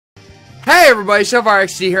Hey everybody,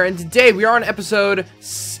 ShadowFireXD here, and today we are on episode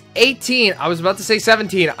 18. I was about to say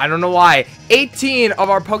 17, I don't know why. 18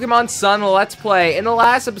 of our Pokemon Sun Let's Play. In the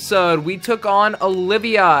last episode, we took on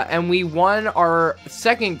Olivia, and we won our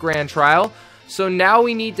second grand trial. So now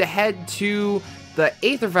we need to head to the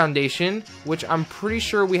Aether Foundation, which I'm pretty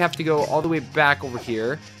sure we have to go all the way back over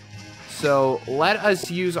here. So let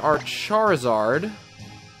us use our Charizard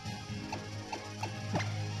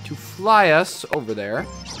to fly us over there.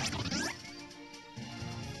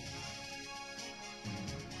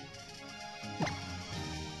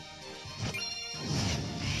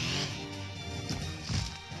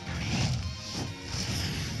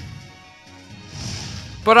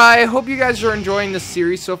 But I hope you guys are enjoying this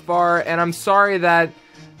series so far, and I'm sorry that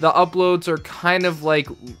the uploads are kind of like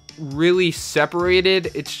really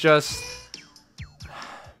separated. It's just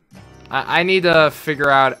I need to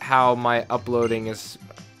figure out how my uploading is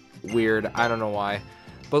weird. I don't know why.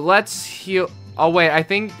 But let's heal. Oh wait, I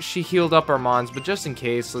think she healed up our Mons, but just in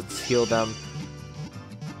case, let's heal them.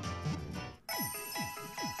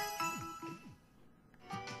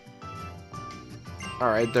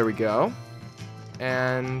 Alright, there we go.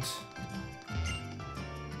 And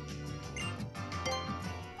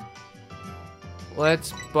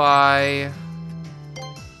let's buy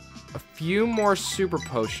a few more super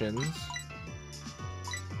potions.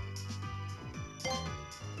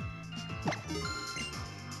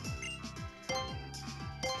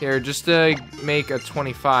 Here, just to make a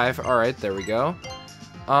 25. Alright, there we go.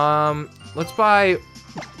 Let's buy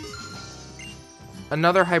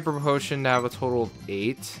another hyper potion to have a total of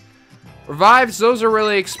 8. Revives, those are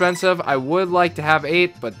really expensive. I would like to have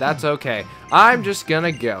 8, but that's okay. I'm just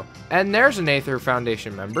gonna go. And there's an Aether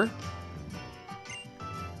Foundation member.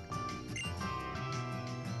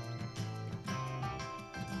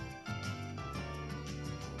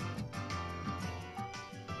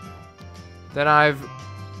 Then I've...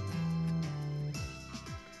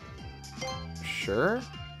 Sure.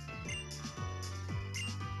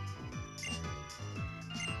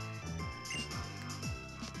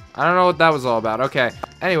 I don't know what that was all about. Okay.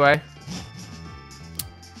 Anyway.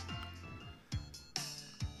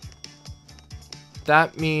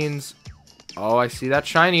 That means... Oh, I see that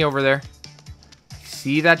shiny over there.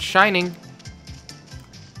 See that shining.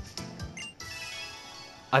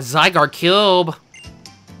 A Zygarde Cube.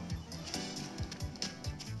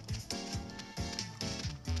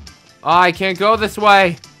 Oh, I can't go this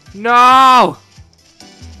way. No!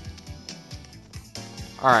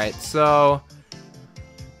 Alright, so...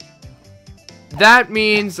 That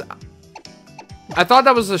means... I thought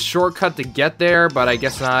that was a shortcut to get there, but I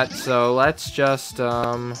guess not. So let's just,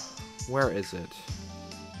 where is it?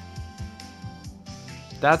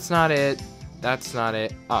 That's not it. That's not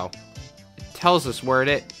it. Oh. It tells us where it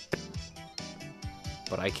is.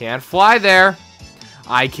 But I can't fly there.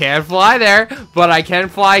 I can't fly there, but I can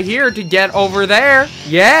fly here to get over there.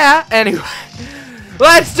 Yeah, anyway.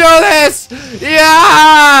 Let's do this!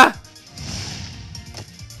 Yeah!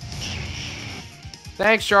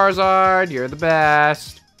 Thanks, Charizard. You're the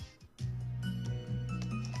best.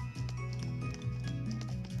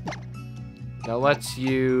 Now let's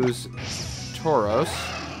use Tauros.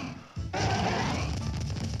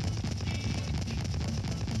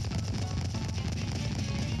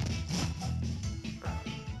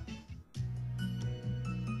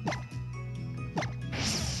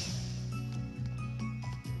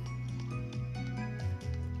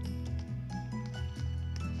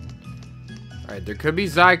 Alright, there could be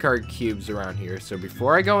Zygarde cubes around here, so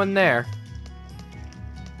before I go in there...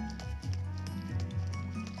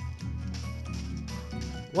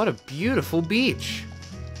 What a beautiful beach!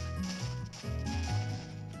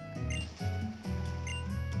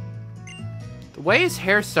 The way his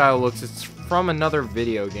hairstyle looks, it's from another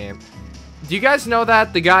video game. Do you guys know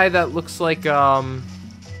that? The guy that looks like, You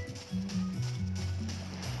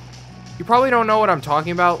probably don't know what I'm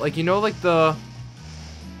talking about. Like, you know, like the...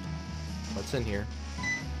 What's in here?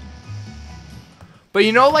 But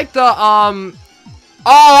you know, like the, Oh,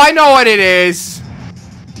 I know what it is!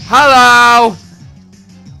 Hello!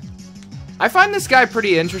 I find this guy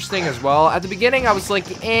pretty interesting as well. At the beginning, I was like,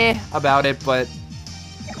 about it, but...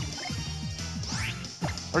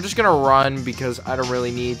 I'm just gonna run because I don't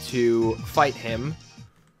really need to fight him.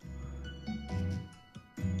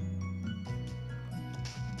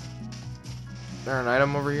 Is there an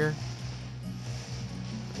item over here?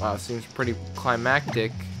 Wow, seems pretty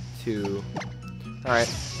climactic to...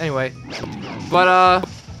 Alright, anyway. But,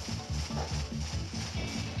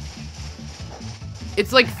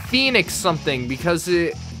 it's like Phoenix something, because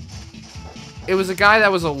it was a guy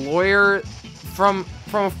that was a lawyer from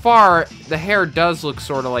from afar, the hair does look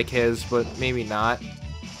sort of like his, but maybe not.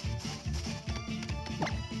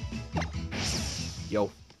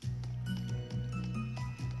 Yo.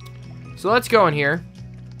 So let's go in here.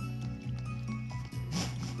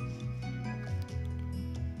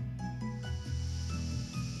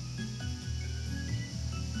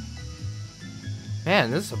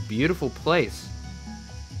 Man, this is a beautiful place.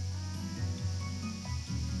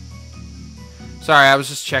 Sorry, I was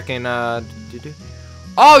just checking,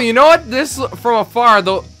 Oh, you know what? This, from afar,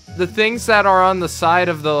 the things that are on the side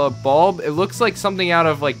of the bulb, it looks like something out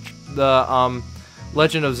of, like, the,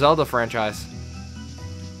 Legend of Zelda franchise.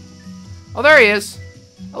 Oh, there he is.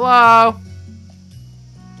 Hello.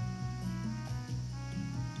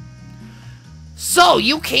 So,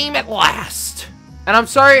 you came at last. And I'm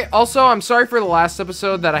sorry, also, I'm sorry for the last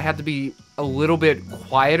episode that I had to be a little bit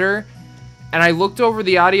quieter. And I looked over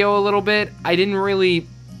the audio a little bit. I didn't really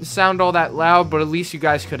sound all that loud, but at least you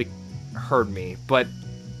guys could have heard me. But,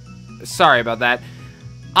 sorry about that.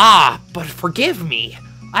 Ah, but forgive me.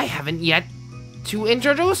 I haven't yet to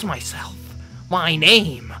introduce myself. My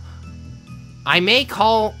name. You may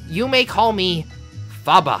call me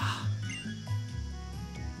Faba.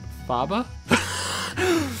 Faba?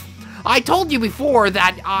 I told you before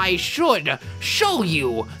that I should show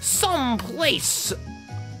you some place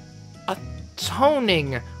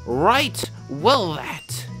atoning right well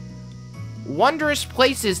that. Wondrous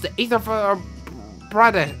place is the Aether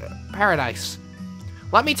Paradise.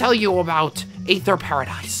 Let me tell you about Aether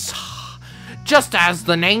Paradise. Just as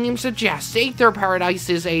the name suggests, Aether Paradise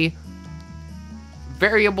is a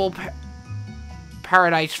variable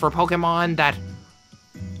paradise for Pokemon that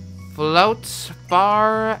floats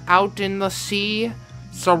far out in the sea,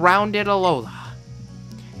 surrounded Alola.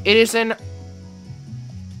 It is an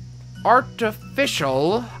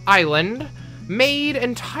artificial island made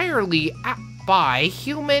entirely by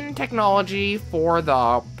human technology for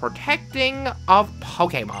the protecting of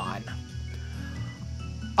Pokemon.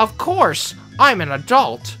 Of course, I'm an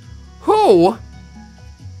adult who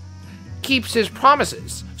keeps his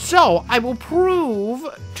promises, so I will prove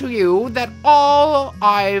to you that all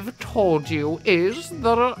I've told you is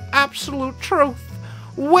the absolute truth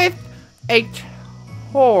with a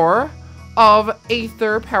tour of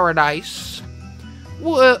Aether Paradise.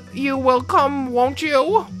 You will come, won't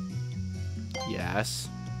you? Yes.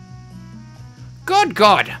 Good,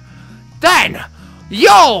 good. Then,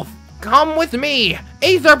 you'll come with me.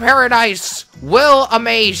 Aether Paradise will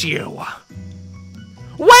amaze you.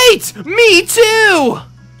 Wait! Me too!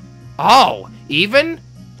 Oh, even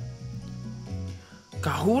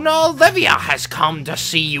Kahuna Olivia has come to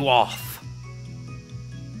see you off.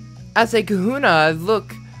 As a Kahuna, I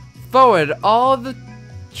look forward all the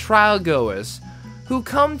trial goers who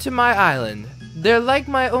come to my island. They're like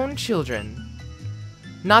my own children.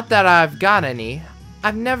 Not that I've got any.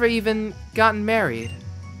 I've never even gotten married.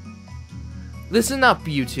 Listen up,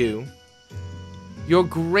 you two. Your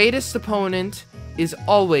greatest opponent is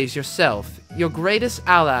always yourself. Your greatest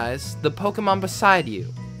allies, the Pokemon beside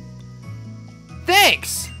you.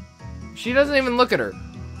 Thanks! She doesn't even look at her.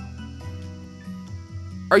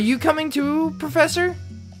 Are you coming too, Professor?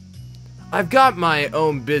 I've got my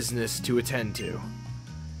own business to attend to.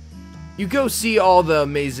 You go see all the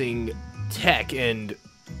amazing tech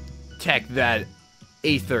that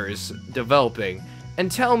Aether's developing,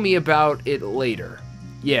 and tell me about it later.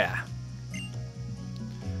 Yeah.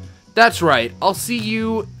 That's right, I'll see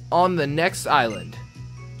you on the next island.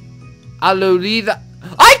 Alorida.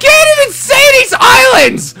 I can't even say these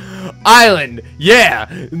islands! Island,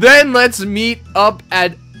 yeah. Then let's meet up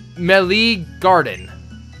at Melee Garden.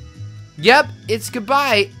 Yep, it's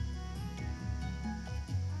goodbye.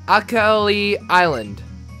 Akali Island.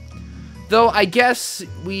 Though I guess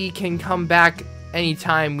we can come back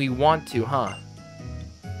anytime we want to, huh?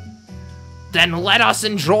 Then let us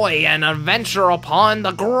enjoy an adventure upon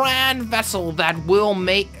the grand vessel that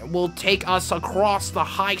will take us across the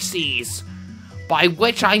high seas. By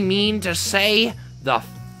which I mean to say, the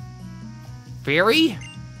ferry?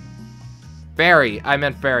 Ferry, I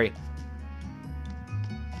meant ferry.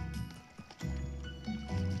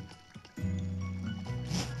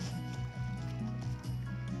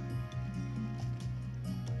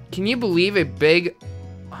 Can you believe a big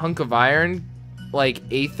hunk of iron like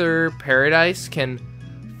Aether Paradise can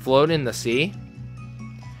float in the sea?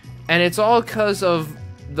 And it's all because of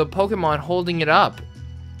the Pokemon holding it up.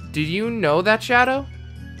 Did you know that, Shadow?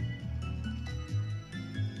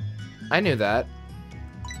 I knew that.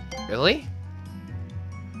 Really?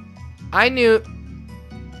 I knew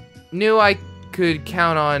I could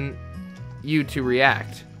count on you to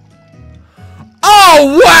react.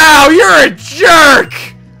 Oh, wow, you're a jerk!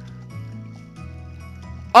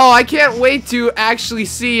 Oh, I can't wait to actually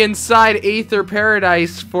see inside Aether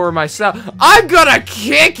Paradise for myself. I'm gonna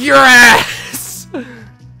kick your ass!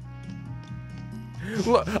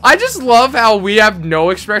 I just love how we have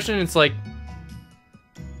no expression. It's like...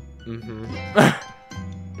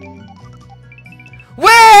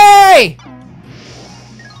 Way!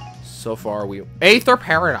 So far, we... Aether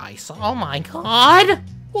Paradise. Oh my god!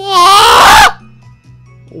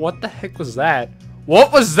 What the heck was that?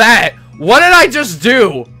 What was that? What did I just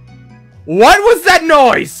do? What was that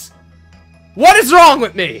noise? What is wrong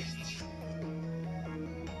with me?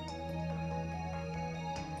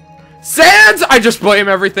 Sans! I just blame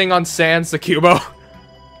everything on Sans the Cubo.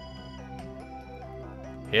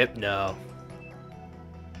 Hypno.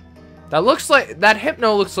 That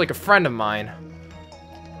Hypno looks like a friend of mine.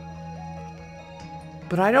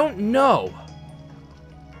 But I don't know.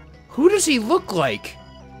 Who does he look like?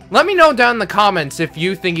 Let me know down in the comments if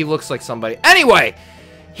you think he looks like somebody. Anyway,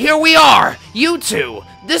 here we are, you two.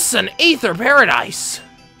 This is an Aether Paradise.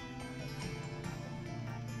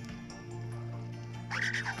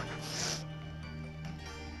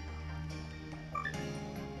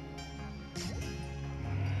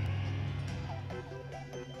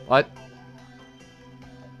 What?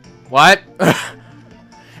 What?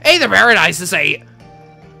 Aether Paradise is a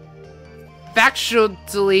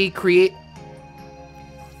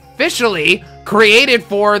officially created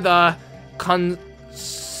for the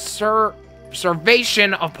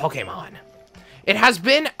conservation of Pokemon. It has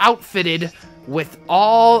been outfitted with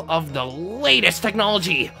all of the latest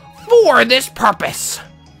technology for this purpose.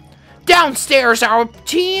 Downstairs, our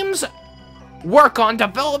teams work on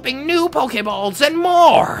developing new Pokeballs and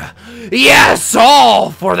more. Yes,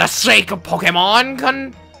 all for the sake of Pokemon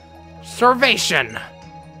conservation.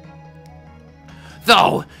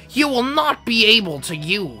 Though, you will not be able to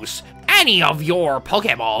use any of your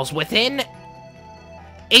Pokeballs within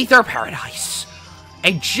Aether Paradise.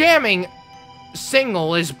 A jamming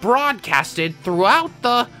signal is broadcasted throughout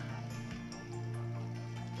the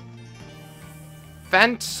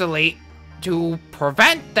facility to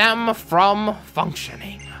prevent them from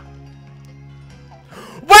functioning.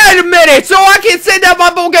 Wait a minute! So I can't send out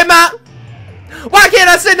my Pokemon? Why can't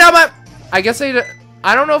I send out my... I guess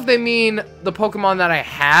I don't know if they mean the Pokemon that I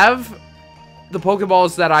have, the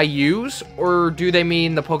Pokeballs that I use, or do they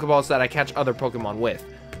mean the Pokeballs that I catch other Pokemon with?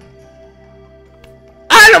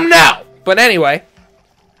 I don't know! But anyway.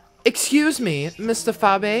 Excuse me, Mr.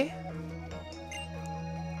 Fabe?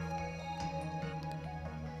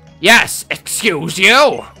 Yes, excuse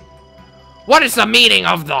you! What is the meaning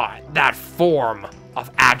of that form of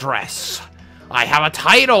address? I have a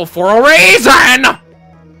title for a reason!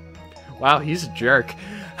 Wow, he's a jerk.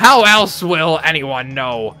 How else will anyone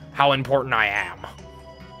know how important I am?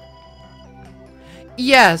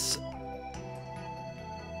 Yes,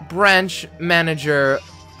 Branch Manager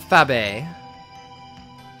Fabe.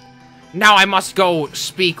 Now I must go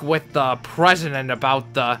speak with the president about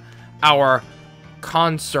our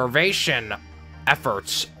conservation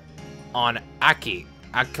efforts on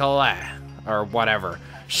Akile, or whatever.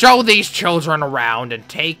 Show these children around and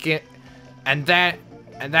take it, and then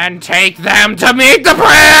take them to meet the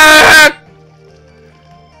prince!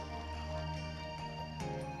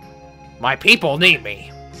 My people need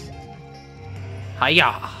me.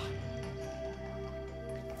 Hiya.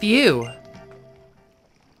 Phew.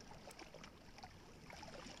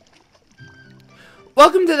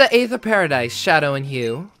 Welcome to the Aether Paradise, Shadow and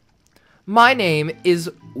Hue. My name is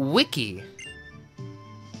Wiki.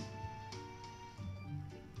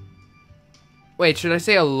 Wait, should I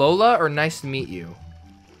say Alola or nice to meet you?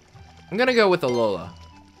 I'm gonna go with Alola.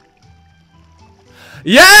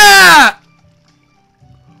 Yeah!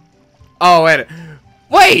 Oh,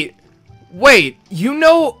 wait, you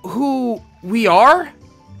know who we are?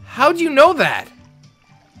 How'd you know that?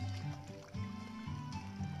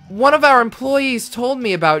 One of our employees told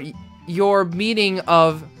me about your meeting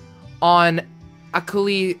on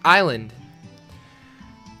Akili Island.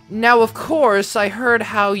 Now, of course, I heard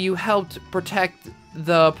how you helped protect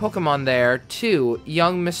the Pokemon there, too,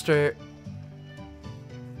 young Mr.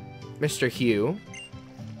 Hugh.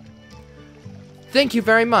 Thank you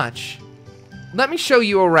very much. Let me show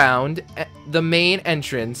you around. The main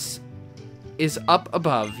entrance is up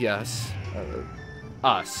above, yes.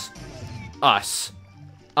 Us.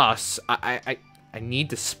 I need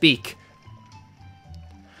to speak.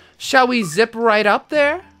 Shall we zip right up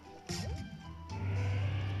there?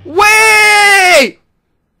 Wait!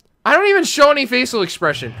 I don't even show any facial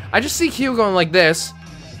expression. I just see Hugh going like this,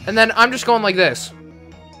 and then I'm just going like this.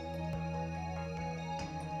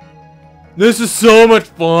 This is so much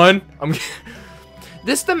fun.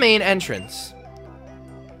 This is the main entrance.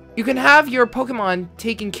 You can have your Pokemon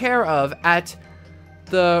taken care of at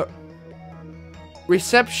the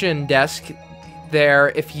reception desk there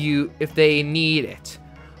if they need it.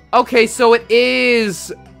 Okay, so it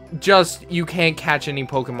is just you can't catch any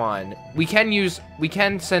Pokemon. We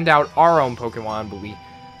can send out our own Pokemon, but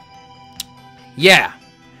yeah.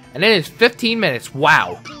 And then it's 15 minutes.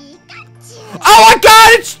 Wow. Oh my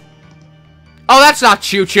god, oh, that's not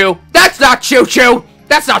Choo-Choo. That's not Choo-Choo.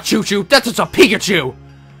 That's not Choo-Choo. That's just a Pikachu.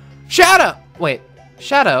 Shadow. Wait,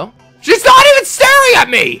 Shadow? She's not even staring at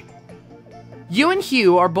me! You and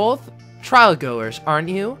Hugh are both trial goers, aren't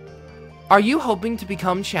you? Are you hoping to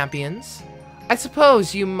become champions? I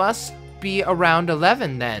suppose you must be around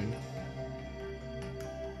 11 then.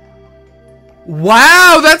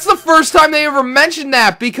 Wow, that's the first time they ever mentioned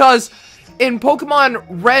that, because in Pokemon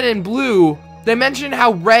Red and Blue, they mentioned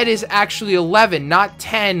how Red is actually 11, not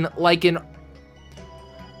 10, like in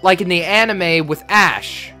the anime with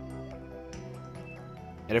Ash.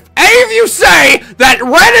 And if any of you say that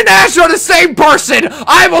Red and Ash are the same person,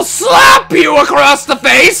 I will slap you across the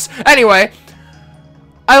face! Anyway,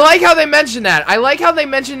 I like how they mention that. I like how they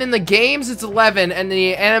mention in the games it's 11, and in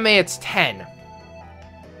the anime it's 10.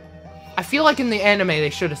 I feel like in the anime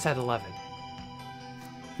they should have said 11.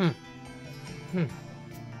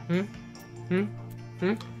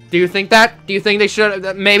 Do you think that? Do you think they should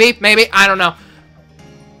have? Maybe, I don't know.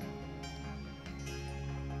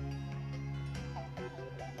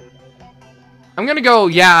 I'm gonna go,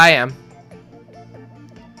 yeah, I am.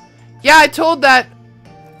 Yeah, I told that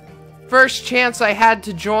first chance I had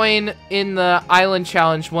to join in the island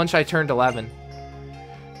challenge once I turned 11.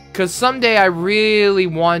 Because someday I really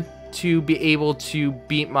want to be able to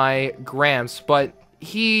beat my Gramps, but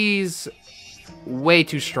he's way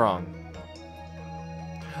too strong.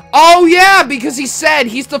 Oh yeah, because he said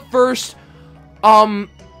he's the first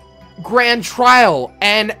Grand Trial,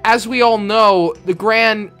 and as we all know, the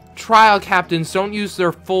Grand Trial captains don't use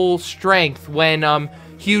their full strength. When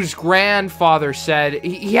Hugh's grandfather said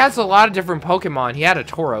he has a lot of different Pokemon. He had a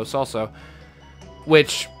Tauros also,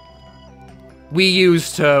 which we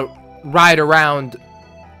use to ride around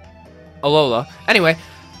Alola. Anyway,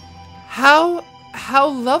 how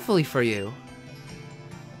lovely for you.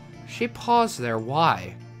 She paused there.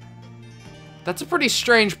 Why? That's a pretty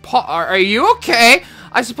strange pause. Are you okay?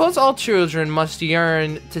 I suppose all children must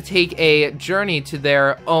yearn to take a journey to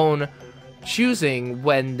their own choosing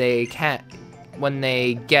when they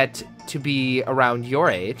get to be around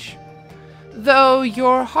your age. Though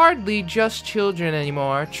you're hardly just children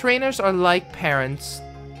anymore, trainers are like parents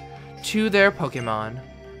to their Pokemon.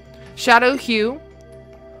 Shadow Hugh,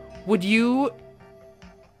 would you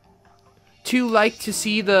two like to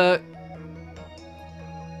see the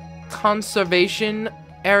conservation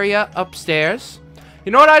area upstairs?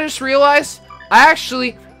 You know what I just realized? I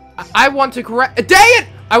want to correct— dang it!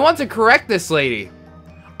 I want to correct this lady.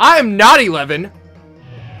 I am not 11.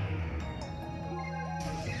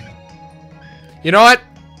 You know what?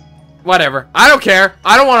 Whatever. I don't care.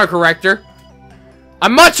 I don't want to correct her.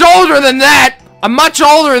 I'm much older than that. I'm much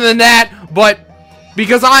older than that, but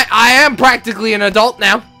because I am practically an adult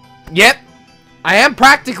now. Yep. I am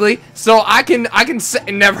practically, so I can say—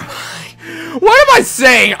 never mind. What am I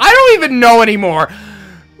saying? I don't even know anymore.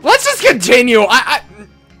 Let's just continue. I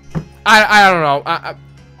don't know.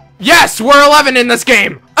 Yes, we're 11 in this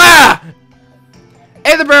game. Ah!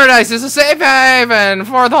 Aether Paradise is a safe haven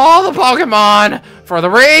for all the Pokemon. For the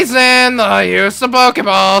reason the use of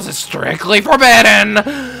Pokeballs is strictly forbidden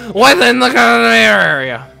within the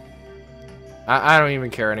area. I don't even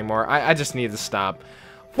care anymore. I just need to stop.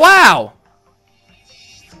 Wow!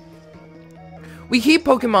 We keep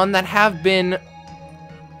Pokemon that have been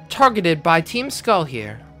targeted by Team Skull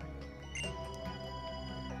here.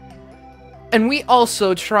 And we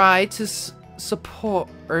also try to support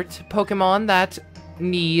Pokemon that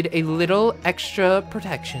need a little extra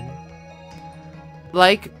protection.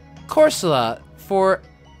 Like Corsola, for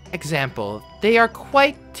example. They are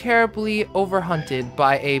quite terribly overhunted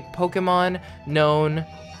by a Pokemon known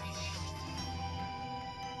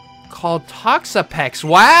called Toxapex.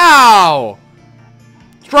 Wow!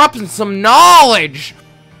 Dropping some knowledge!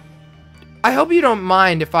 I hope you don't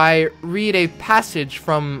mind if I read a passage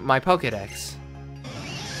from my Pokédex.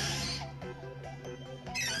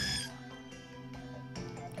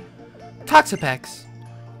 Toxapex.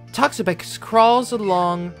 Toxapex crawls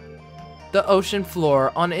along the ocean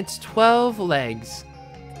floor on its 12 legs.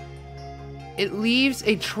 It leaves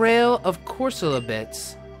a trail of Corsola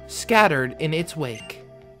bits scattered in its wake.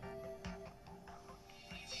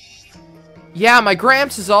 Yeah, my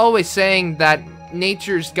Gramps is always saying that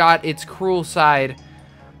nature's got its cruel side.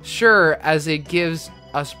 Sure, as it gives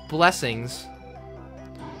us blessings.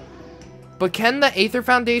 But can the Aether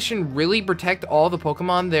Foundation really protect all the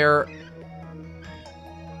Pokemon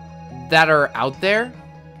that are out there?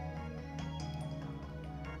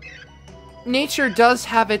 Nature does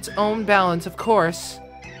have its own balance, of course.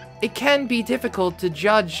 It can be difficult to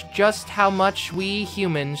judge just how much we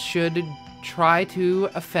humans should try to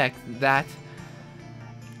affect that.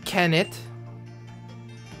 Can it?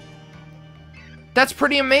 That's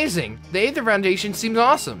pretty amazing. The Aether Foundation seems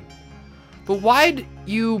awesome. But why'd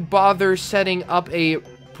you bother setting up a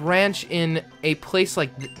branch in a place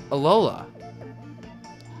like Alola?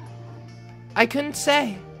 I couldn't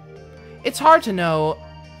say. It's hard to know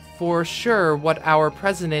for sure what our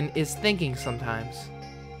president is thinking sometimes.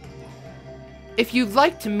 If you'd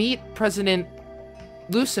like to meet President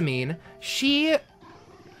Lusamine, she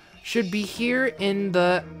should be here in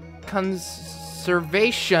the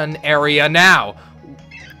conservation area now.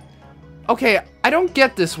 Okay, I don't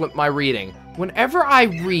get this with my reading. Whenever I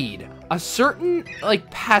read a certain, like,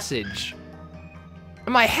 passage,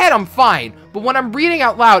 in my head I'm fine, but when I'm reading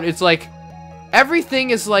out loud, it's like,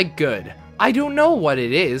 everything is, like, good. I don't know what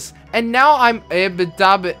it is, and now I'm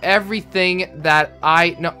everything that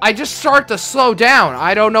I know. I just start to slow down.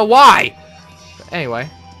 I don't know why. But anyway.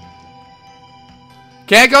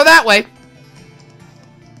 Can't go that way.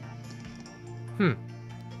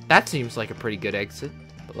 That seems like a pretty good exit.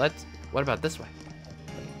 But what about this way?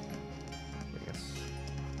 I guess.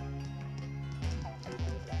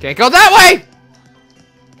 Can't go that way!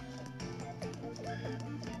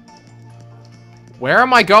 Where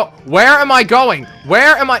am I going?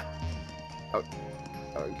 Where am I? Oh,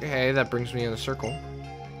 okay, that brings me in a circle.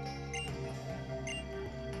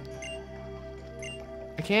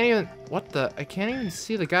 I can't even, I can't even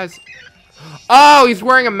see the guy's. Oh, he's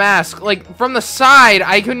wearing a mask. Like, from the side,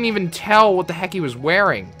 I couldn't even tell what the heck he was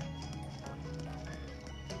wearing.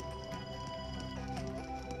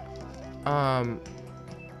 I'm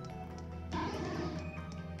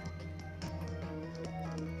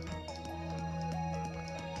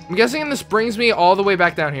guessing this brings me all the way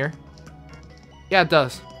back down here. Yeah, it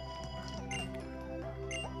does.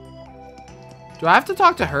 Do I have to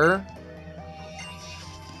talk to her?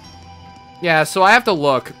 Yeah, so I have to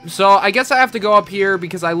look. So I guess I have to go up here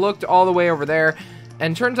because I looked all the way over there.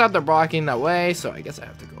 And turns out they're blocking that way, so I guess I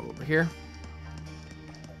have to go over here.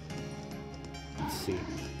 Let's see.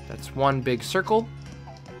 That's one big circle.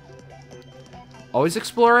 Always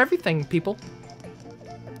explore everything, people.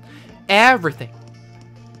 Everything.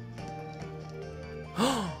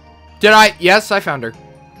 Did I? Yes, I found her.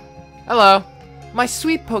 Hello. My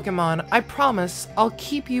sweet Pokemon, I promise I'll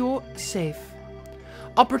keep you safe.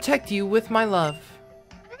 I'll protect you with my love.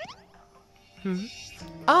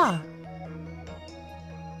 Ah.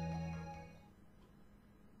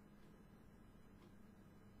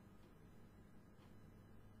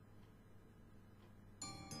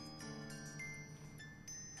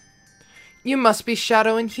 You must be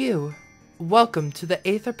Shadow and Hue. Welcome to the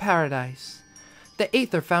Aether Paradise, the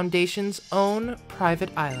Aether Foundation's own private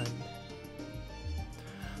island.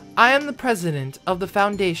 I am the president of the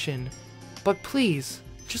Foundation, but please,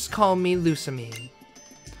 just call me Lusamine.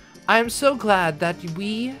 I am so glad that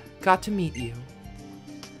we got to meet you.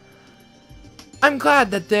 I'm glad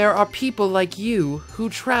that there are people like you who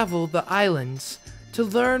travel the islands to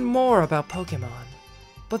learn more about Pokemon.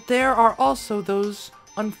 But there are also those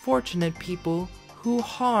unfortunate people who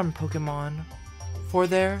harm Pokemon for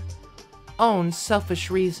their own selfish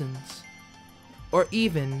reasons, or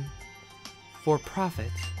even for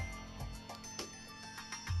profit.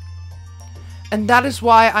 And that is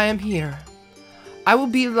why I am here. I will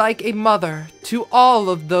be like a mother to all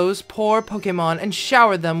of those poor Pokemon and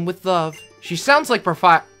shower them with love. She sounds like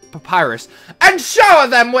Papyrus. And shower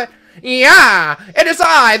them with... Yeah! It is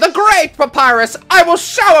I, the great Papyrus! I will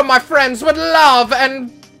shower my friends with love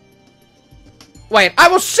and... Wait, I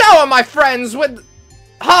will shower my friends with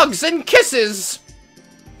hugs and kisses!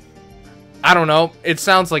 I don't know. It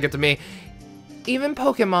sounds like it to me. Even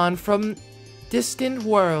Pokemon from distant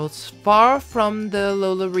worlds far from the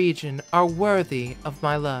Alola region are worthy of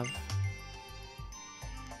my love.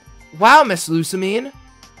 Wow, Miss Lusamine.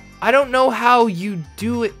 I don't know how you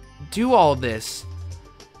do all this.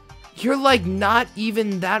 You're like not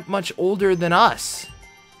even that much older than us.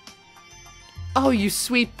 Oh, you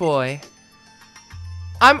sweet boy.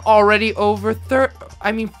 I'm already over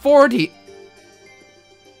 40.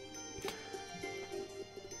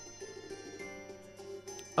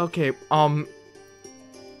 Okay,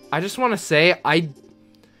 I just want to say,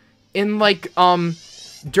 in like,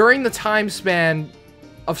 during the time span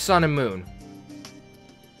of Sun and Moon.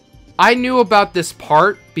 I knew about this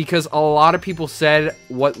part because a lot of people said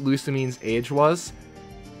what Lucamine's age was.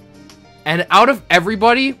 And out of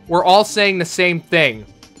everybody, we're all saying the same thing.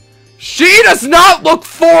 She does not look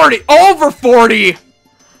 40, over 40.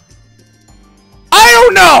 I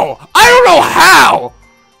don't know. I don't know how.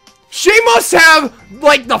 She must have,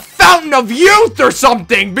 like, the fountain of youth or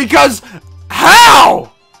something, because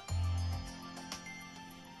how?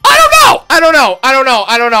 I don't know. I don't know. I don't know.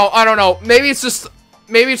 I don't know. I don't know. Maybe it's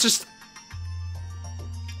just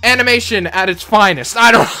animation at its finest.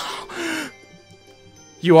 I don't know.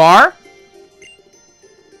 You are?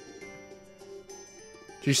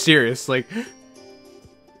 You're serious? Like,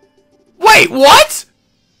 wait, what?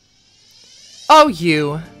 Oh,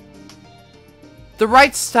 you. The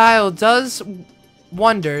right style does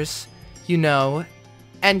wonders, you know.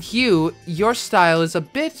 And your style is a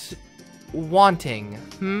bit wanting,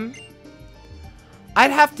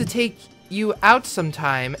 I'd have to take you out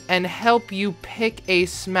sometime and help you pick a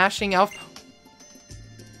smashing elf.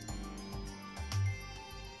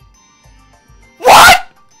 What?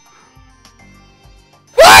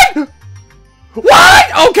 What?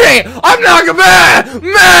 What? Okay, I'm not gonna.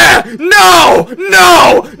 No.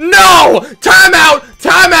 Time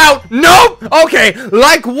out. Nope. Okay,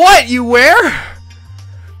 like what you wear?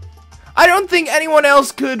 I don't think anyone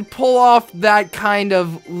else could pull off that kind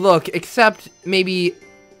of look, except maybe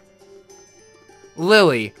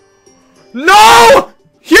Lily. No!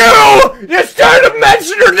 You started to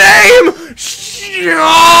mention her name!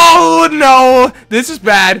 Oh, no. This is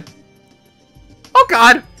bad. Oh,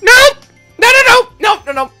 God. No!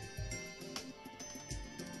 No.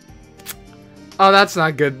 Oh, that's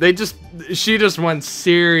not good. She just went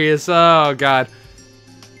serious. Oh, God.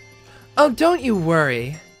 Oh, don't you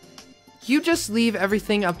worry. You just leave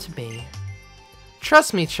everything up to me.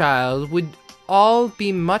 Trust me, child, we'd all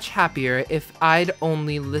be much happier if I'd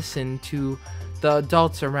only listen to the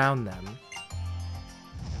adults around them.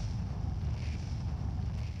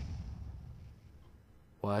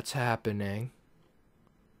 What's happening?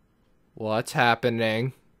 What's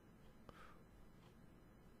happening?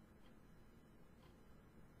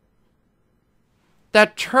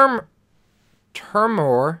 That Termor.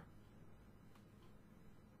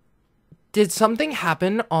 Did something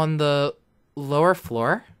happen on the lower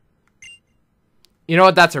floor? You know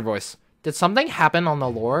what? That's her voice. Did something happen on the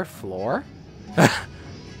lower floor?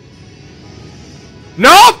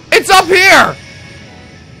 Nope! It's up here!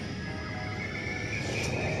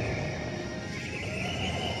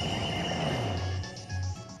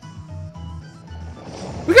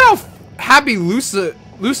 Look how happy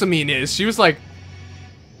Lucamine is. She was like...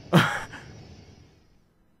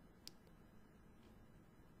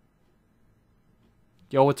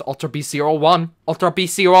 Yo, it's Ultra BC01. Ultra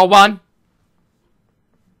BC01.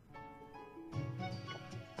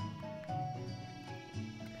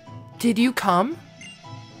 Did you come?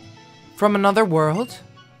 From another world?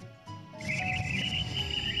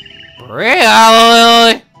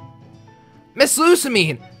 Really? Miss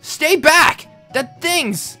Lucamine, stay back! That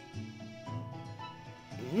thing's...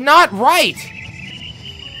 not right!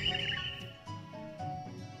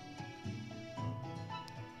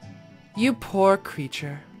 You poor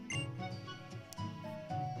creature.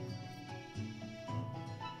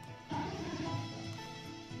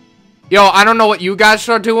 Yo, I don't know what you guys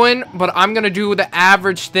are doing, but I'm gonna do the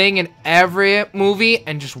average thing in every movie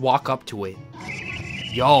and just walk up to it.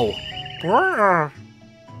 Yo.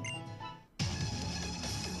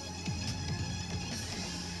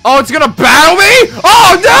 Oh, it's gonna battle me?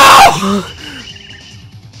 Oh, no!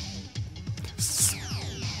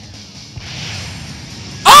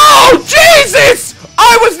 Oh, Jesus!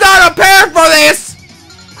 I was not prepared for this!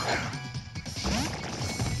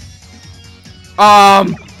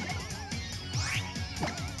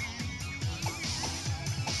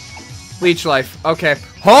 Leech life. Okay.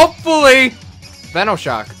 Hopefully.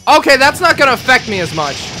 Venoshock. Okay, that's not gonna affect me as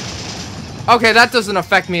much. Okay, that doesn't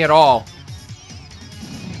affect me at all.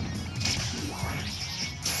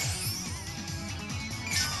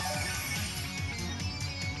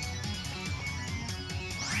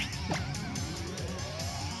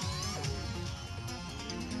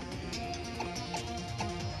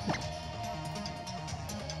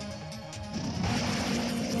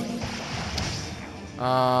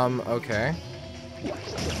 Okay.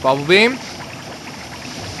 Bubble beam.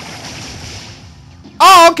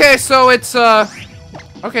 Oh, okay, so it's,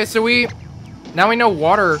 okay, so now we know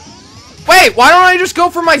water. Wait, why don't I just go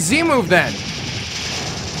for my Z move then?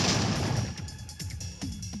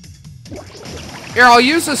 Here, I'll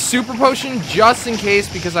use a super potion just in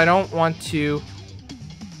case because I don't want to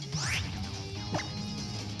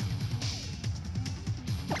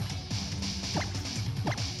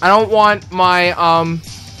I don't want my,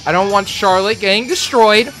 I don't want Charlotte getting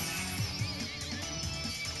destroyed.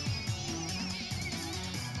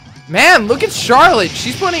 Man, look at Charlotte.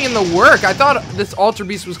 She's putting in the work. I thought this Ultra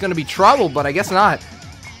Beast was going to be trouble, but I guess not.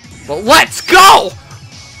 But let's go!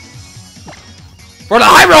 For the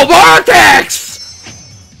Hyrule Vortex!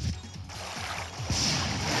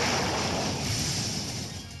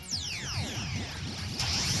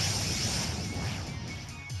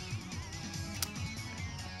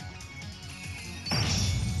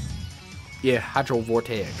 Yeah, Hydro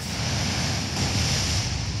Vortex.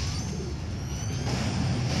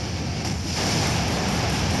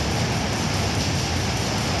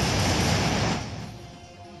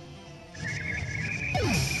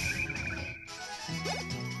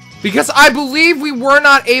 Because I believe we were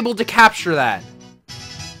not able to capture that.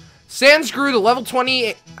 Sans grew to level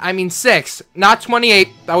 28, I mean 6, not 28.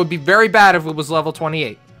 That would be very bad if it was level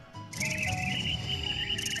 28.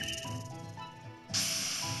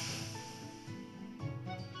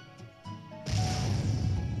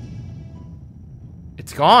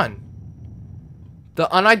 It's gone. The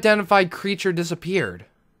unidentified creature disappeared.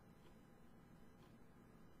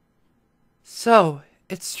 So,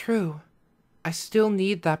 it's true. I still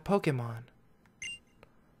need that Pokemon.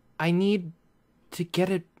 I need to get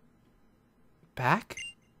it back?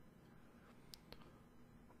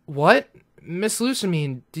 What? Miss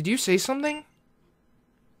Lucamine, did you say something?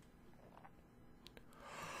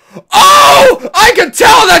 Oh! I can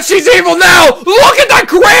tell that she's evil now! Look at that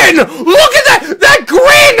grin! Look at that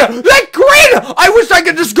grin! That grin! I wish I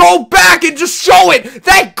could just go back and just show it!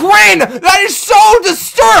 That grin! That is so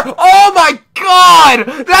disturbing! Oh my god!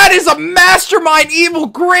 That is a mastermind evil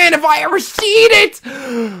grin if I ever seen it!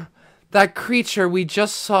 That creature we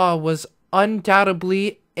just saw was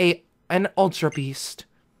undoubtedly an Ultra Beast.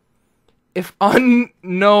 If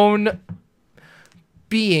unknown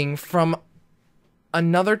being from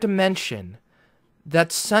another dimension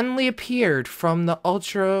that suddenly appeared from the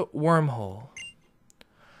Ultra Wormhole.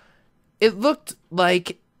 It looked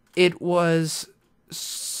like it was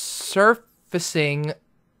surfacing,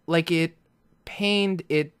 like it pained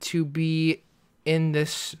it to be in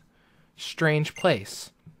this strange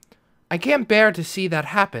place. I can't bear to see that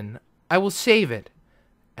happen. I will save it,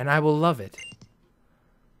 and I will love it.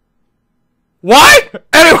 What?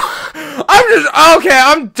 Anyway,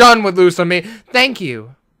 I'm done with Lucamine. Thank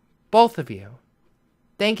you. Both of you.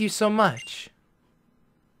 Thank you so much.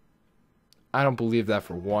 I don't believe that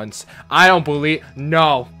for once. I don't believe,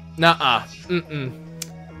 no. Nuh-uh.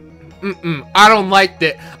 I don't like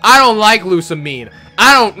that. I don't like Lucamine.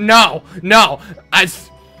 I don't know. No. I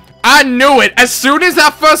knew it. As soon as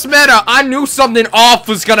I first met her, I knew something off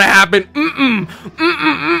was gonna happen.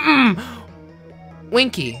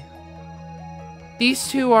 Winky. These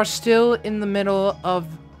two are still in the middle of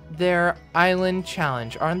their island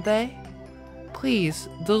challenge, aren't they? Please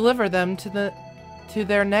deliver them to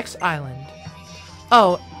their next island.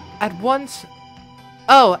 At once,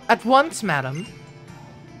 madam.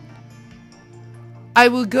 I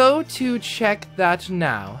will go to check that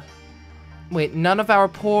now. Wait, none of our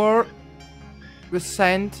poor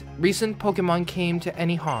recent Pokemon came to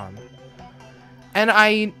any harm. And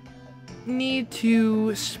I need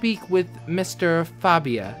to speak with Mr.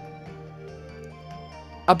 Fabia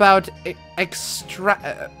about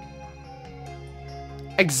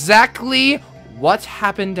exactly what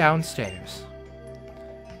happened downstairs.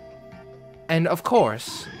 And of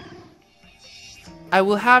course, I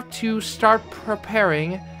will have to start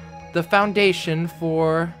preparing the foundation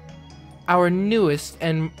for our newest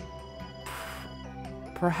and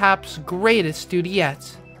perhaps greatest duty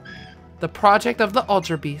yet, the project of the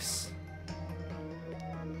Ultra Beasts.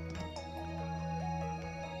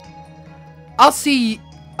 I'll see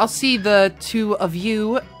the two of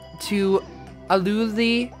you to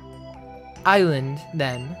Aluli Island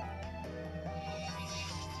then.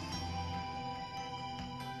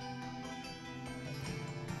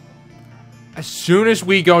 As soon as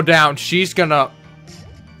we go down, she's gonna...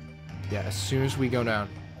 Yeah, as soon as we go down.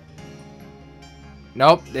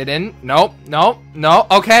 Nope, they didn't. Nope, no,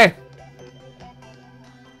 okay.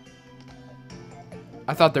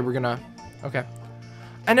 I thought they were gonna... Okay.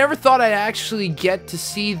 I never thought I'd actually get to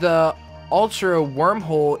see the Ultra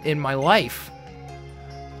Wormhole in my life.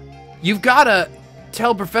 You've gotta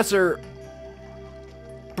tell Professor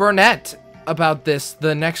Burnett about this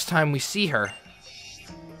the next time we see her.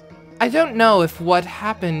 I don't know if what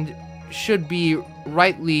happened should be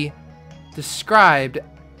rightly described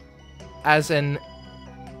as an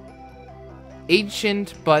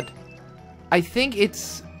ancient, but I think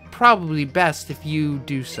it's probably best if you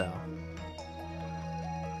do so.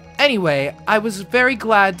 Anyway, I was very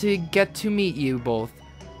glad to get to meet you both.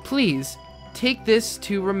 Please, take this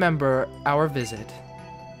to remember our visit.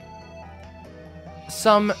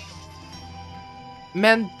 Some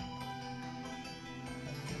mantle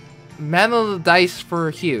dice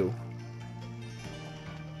for Hugh.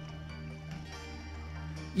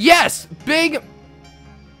 Yes! Big...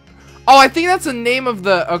 Oh, I think that's the name of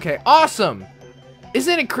the... Okay, awesome!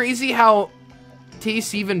 Isn't it crazy how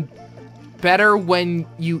tastes even better when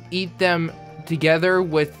you eat them together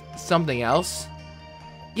with something else?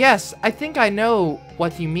 Yes, I think I know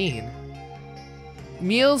what you mean.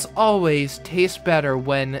 Meals always taste better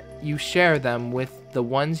when you share them with the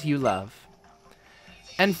ones you love.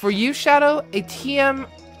 And for you, Shadow, a TM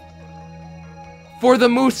for the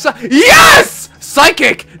moose. Yes!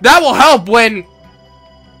 Psychic! That will help when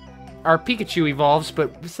our Pikachu evolves,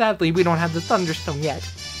 but sadly we don't have the Thunderstone yet.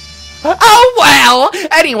 Oh well!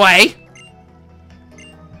 Anyway.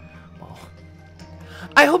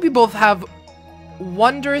 I hope you both have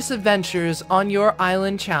wondrous adventures on your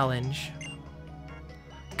island challenge.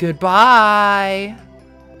 Goodbye.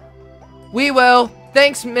 We will.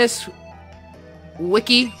 Thanks, Miss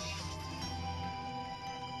Wiki.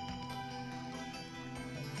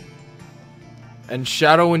 And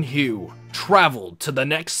Shadow and Hugh traveled to the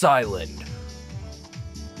next island.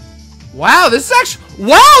 Wow, this is actually...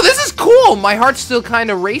 Wow, this is cool! My heart's still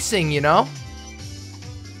kind of racing, you know?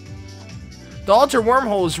 The Ultra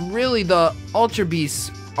Wormhole is really... The Ultra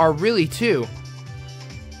Beasts are really too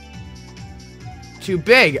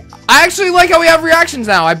big. I actually like how we have reactions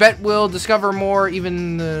now. I bet we'll discover more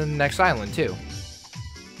even the next island, too.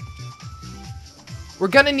 We're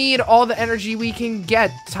gonna need all the energy we can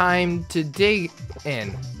get. Time to dig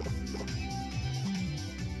in.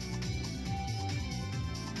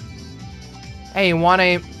 Hey, you want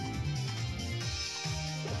a...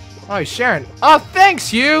 Oh, he's sharing. Oh,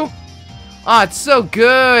 thanks, you! Oh, it's so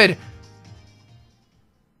good!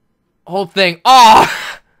 Whole thing. Oh!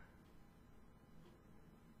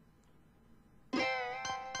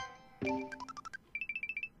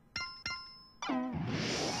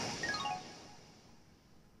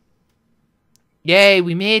 Yay,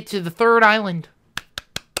 we made it to the third island.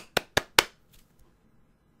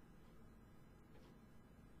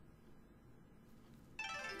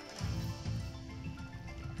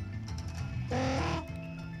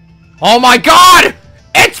 Oh my god!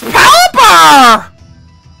 It's Pelipper!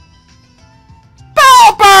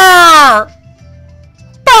 Pelipper!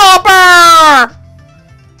 Pelipper!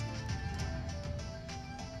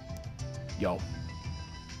 Yo.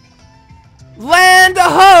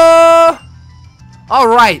 Land-a-ho!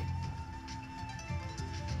 Alright.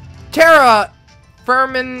 Terra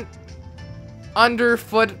Firmin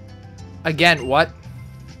underfoot again. What?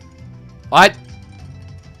 What?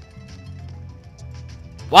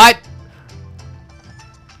 What?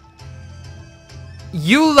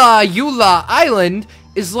 Eula Island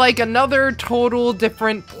is like another total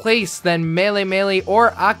different place than Melee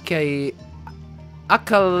or Akale.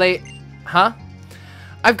 Huh?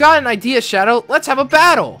 I've got an idea, Shadow. Let's have a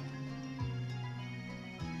battle.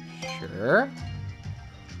 Sure.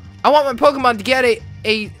 I want my Pokemon to get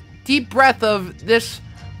a deep breath of this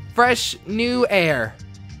fresh new air.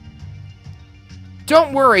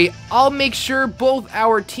 Don't worry, I'll make sure both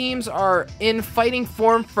our teams are in fighting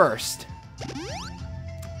form first.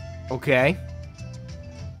 Okay.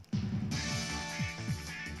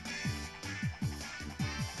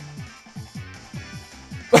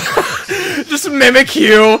 Just mimic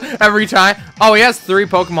you every time. Oh, he has 3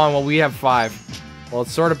 Pokemon while we have 5. Well,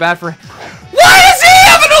 it's sort of bad for him. Why does he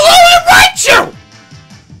have an Alolan Raichu?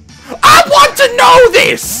 I want to know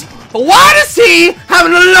this! Why does he have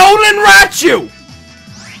an Alolan Raichu?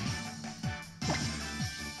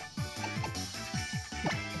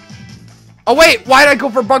 Oh wait, why did I go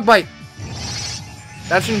for Bug Bite?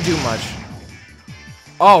 That shouldn't do much.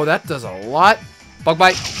 Oh, that does a lot. Bug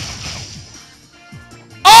Bite.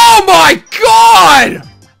 Oh my god!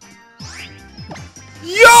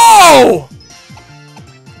 Yo!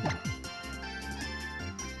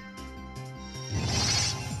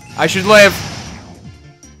 I should live.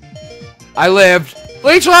 I lived.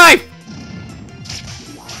 Leech Life!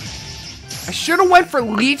 I should have went for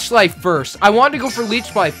Leech Life first. I wanted to go for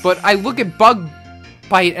Leech Life, but I look at Bug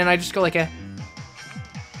Bite and I just go like a...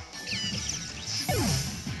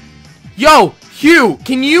 Yo, Hugh,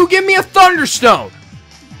 can you give me a Thunderstone?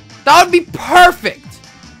 That would be perfect.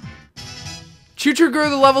 Choo-Choo grew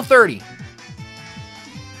to level 30.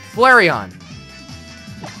 Flareon.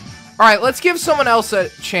 Alright, let's give someone else a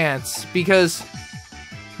chance, because...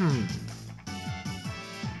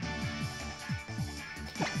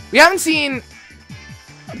 We haven't seen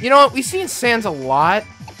You know what? We've seen Sans a lot.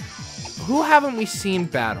 Who haven't we seen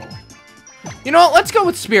battle? You know what? Let's go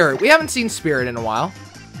with Spirit. We haven't seen Spirit in a while.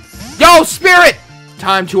 Yo, Spirit!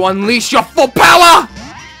 Time to unleash your full power!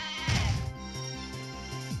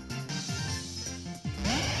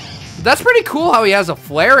 That's pretty cool how he has a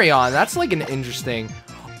Flareon. That's like an interesting...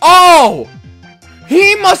 Oh!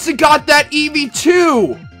 He must have got that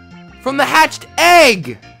EV2 from the hatched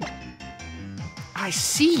egg. I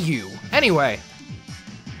see you. Anyway.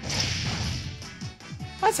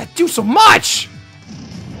 Why does that do so much?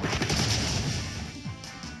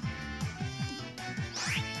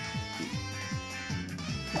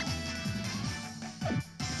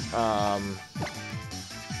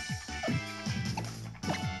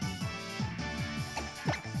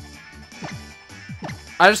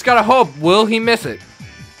 I just gotta hope. Will he miss it?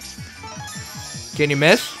 Can you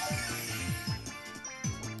miss?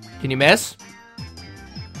 Can you miss?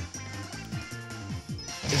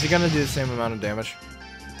 Is he gonna do the same amount of damage?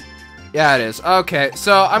 Yeah, it is. Okay,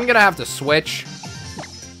 so I'm gonna have to switch.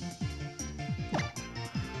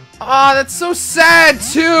 Oh, that's so sad,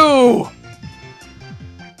 too!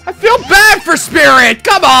 I feel bad for Spirit!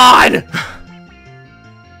 Come on!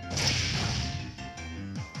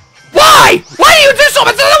 Why? Why do you do so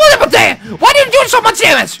much damage? Why do you do so much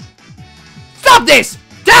damage? Stop this!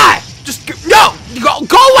 Die! Just no!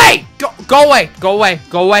 Go away! Go away! Go away!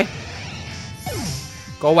 Go away!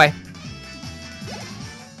 Go away!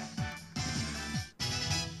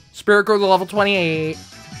 Spirit grew to level 28.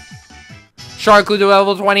 Shark grew to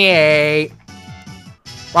level 28.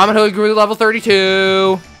 Ramen Hood grew to level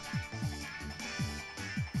 32.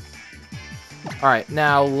 Alright,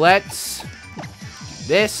 now let's do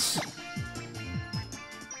this.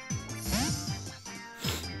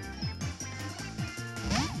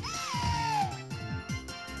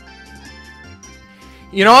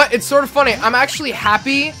 You know what? It's sort of funny. I'm actually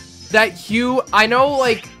happy that Hugh... I know,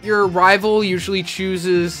 like, your rival usually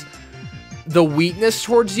chooses the weakness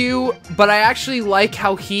towards you, but I actually like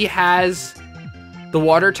how he has the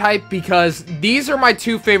water type, because these are my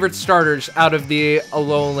two favorite starters out of the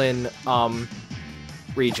Alolan,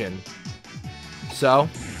 region. So,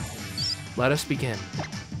 let us begin.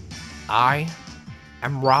 I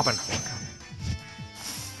am Robin Hood.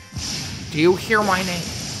 Do you hear my name?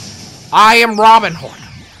 I am Robin Hood.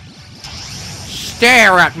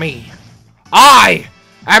 Stare at me. I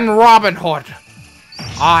am Robin Hood.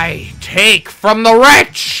 I take from the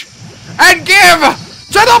rich and give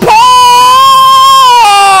to the poor!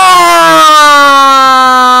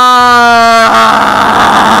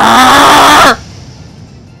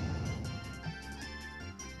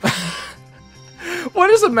 What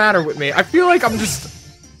does it matter with me? I feel like I'm just...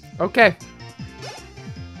 Okay.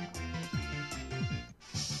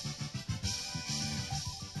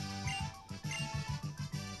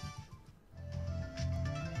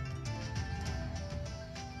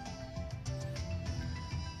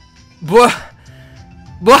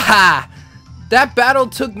 Blah! That battle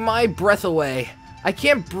took my breath away. I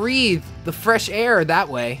can't breathe the fresh air that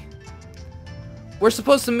way. We're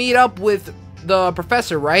supposed to meet up with the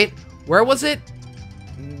professor, right? Where was it?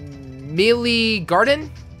 Mealy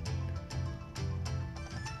Garden?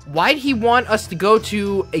 Why'd he want us to go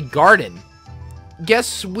to a garden?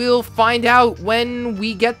 Guess we'll find out when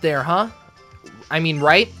we get there, huh? I mean,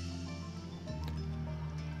 right?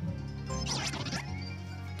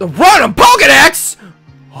 The Rotom Pokedex!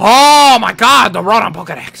 Oh my god, the Rotom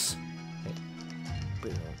Pokedex!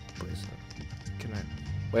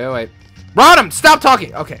 Wait. Rotom, stop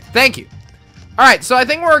talking! Okay, thank you. Alright, so I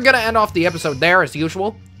think we're gonna end off the episode there as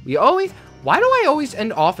usual. Why do I always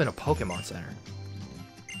end off in a Pokemon Center?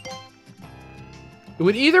 It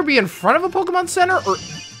would either be in front of a Pokemon Center or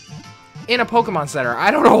in a Pokemon Center. I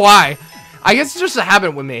don't know why. I guess it's just a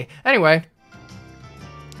habit with me. Anyway.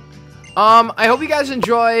 I hope you guys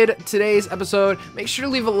enjoyed today's episode. Make sure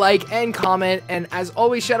to leave a like and comment. And as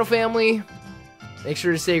always, Shadow Family, make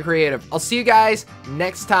sure to stay creative. I'll see you guys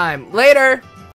next time. Later!